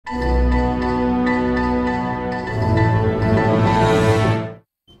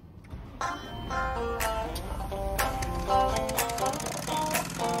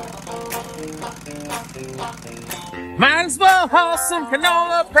some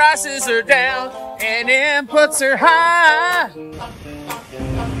canola, prices are down and inputs are high.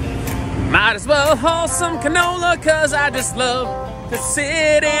 Might as well haul some canola, cause I just love to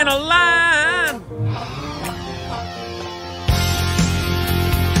sit in a line.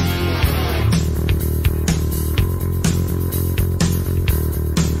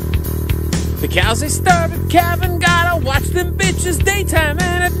 The cows, they started calving, gotta watch them bitches daytime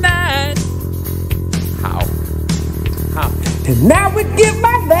and at night. How? And now we give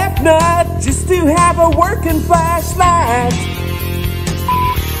my left nut just to have a working flashlight.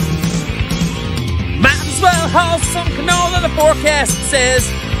 Might as well haul some canola, the forecast says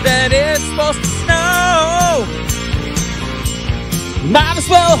that it's supposed to snow. Might as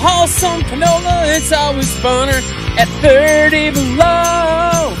well haul some canola, it's always funner at 30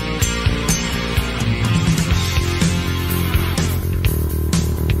 below.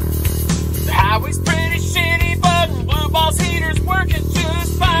 The highway's pretty shitty, but Blue Ball's heater's working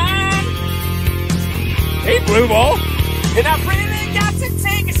just fine. Hey, Blue Ball. And I really got to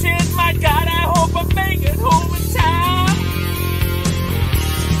take a shit. My God, I hope I make it home in time.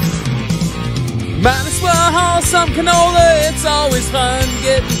 Might as well haul some canola. It's always fun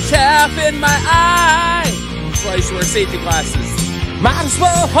getting chaff in my eye. That's why you should wear safety glasses. Might as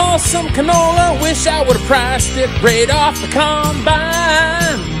well haul some canola. Wish I would have priced it right off the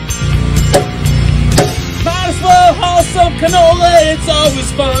combine. Might as well haul some canola. It's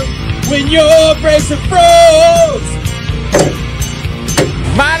always fun when your brakes are froze.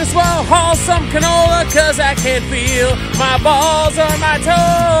 Might as well haul some canola, cause I can't feel my balls or my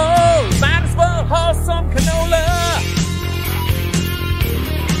toes. Might as well haul some canola.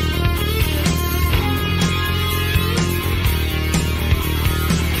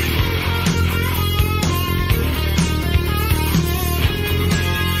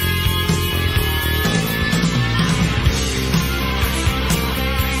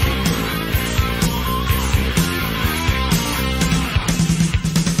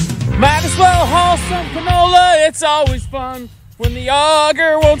 Might as well haul some canola, it's always fun when the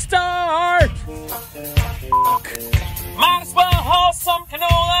auger won't start. Might as well haul some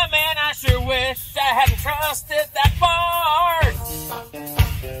canola, man, I sure wish I hadn't trusted that far.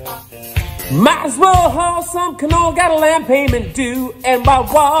 Might as well haul some canola, got a land payment due and my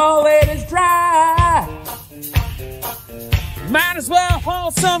wallet is dry. Might as well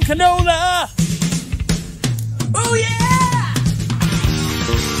haul some canola. Oh yeah!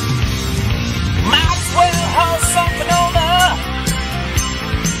 Might as well haul some canola.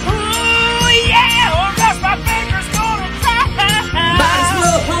 Ooh, yeah, or else my finger's gonna dry. Might as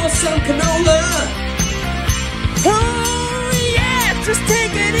well haul some canola. Ooh, yeah, just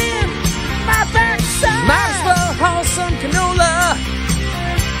take it in my backside. Might as well haul some canola.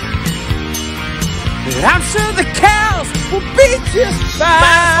 I'm sure the cows will be just fine.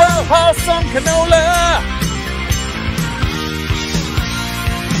 Might as well haul some canola.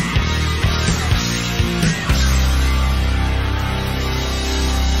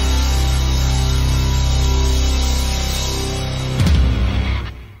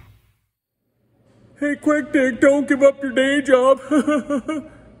 Hey, Quick Dick, don't give up your day job.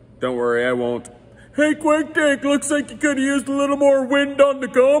 Don't worry, I won't. Hey, Quick Dick, looks like you could have used a little more wind on the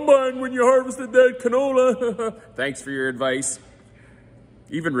combine when you harvested that canola. Thanks for your advice.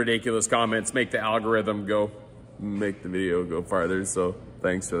 Even ridiculous comments make the algorithm make the video go farther, so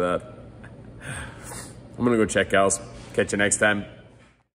thanks for that. I'm gonna go check cows. Catch you next time.